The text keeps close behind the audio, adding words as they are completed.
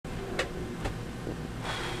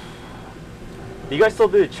Do you guys still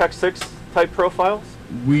do check 6 type profiles?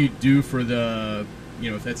 We do for the,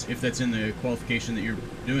 you know, if that's in the qualification that you're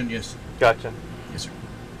doing, yes. Gotcha. Yes, sir.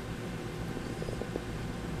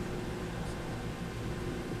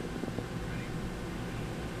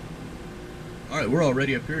 All right, we're all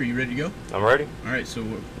ready up here. Are you ready to go? I'm ready. All right, so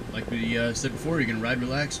like we said before, you're gonna ride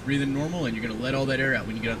relaxed, breathe in normal, and you're gonna let all that air out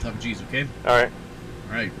when you get on top of G's. Okay? All right.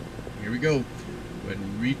 All right, here we go. Go ahead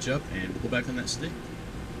and reach up and pull back on that stick.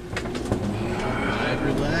 Ride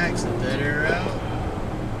relax, let that air out.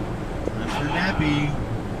 Time for nappy.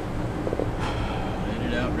 Let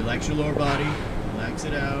it out. Relax your lower body. Relax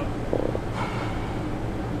it out.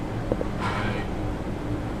 All right.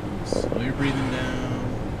 Slow your breathing down.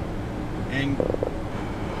 And go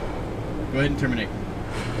ahead and terminate.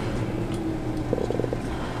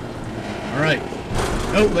 All right.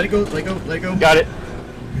 Oh, let it go, let it go, let it go. Got it.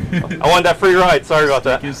 I wanted that free ride. Sorry about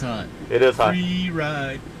that. It is hot. It is hot. Free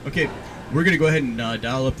ride. Okay, we're going to go ahead and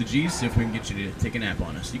dial up the G's, see if we can get you to take a nap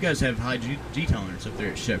on us. You guys have high G tolerance up there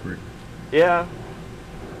at Shepherd. Yeah.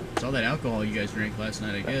 It's all that alcohol you guys drank last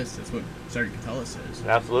night, I guess. That's what Sergeant Catala says.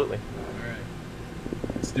 Absolutely. All right.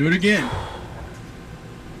 Let's do it again.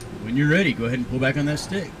 When you're ready, go ahead and pull back on that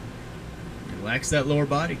stick. Relax that lower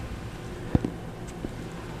body.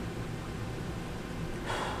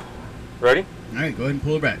 Ready? All right, go ahead and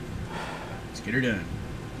pull her back. Let's get her done.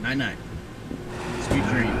 Night-night. Sweet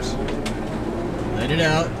dreams. Let it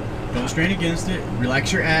out. Don't strain against it.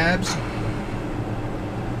 Relax your abs.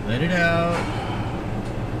 Let it out.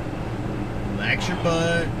 Relax your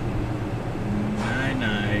butt.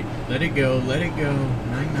 Night-night. Let it go. Let it go.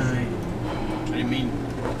 Night-night. I didn't mean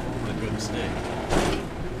let go of the stick.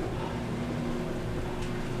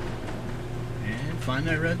 And find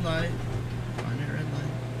that red light. Find that red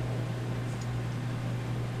light.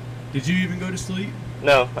 Did you even go to sleep?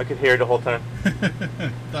 No, I could hear it the whole time.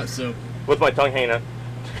 Thought so. With my tongue hanging out.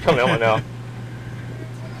 Coming out my mouth.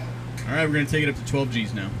 Alright, we're going to take it up to 12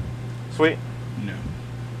 G's now. Sweet. No.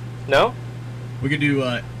 No? We could do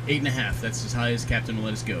 8.5. That's as high as Captain will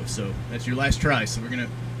let us go. So that's your last try. So we're going to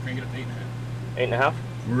crank it up to 8.5. 8.5?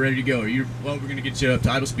 We're ready to go. Well, we're going to get you up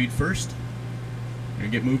to idle speed first. We're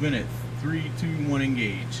going to get moving at 3, 2, 1,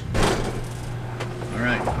 engage.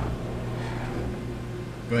 Alright.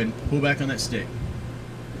 Go ahead and pull back on that stick.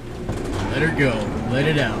 Let her go. Let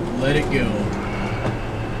it out. Let it go.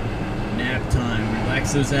 Nap time.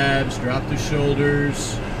 Relax those abs. Drop the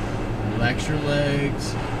shoulders. Relax your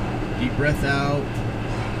legs. Deep breath out.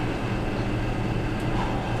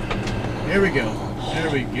 There we go. There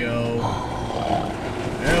we go.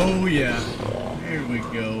 Oh yeah. There we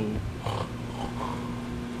go.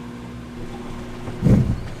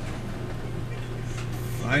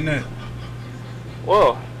 Find that.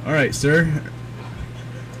 Whoa. All right, sir.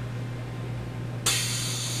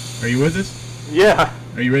 Are you with us? Yeah.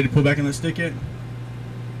 Are you ready to pull back on that stick yet?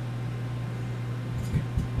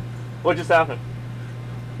 What just happened?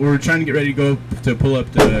 We're trying to get ready to go to pull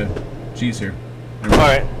up the G's here.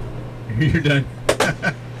 Alright. You're done.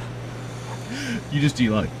 You just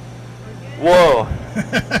G-LOC. Whoa.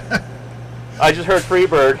 I just heard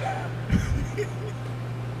Freebird.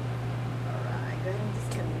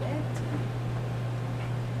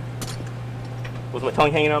 Was my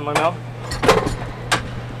tongue hanging out of my mouth?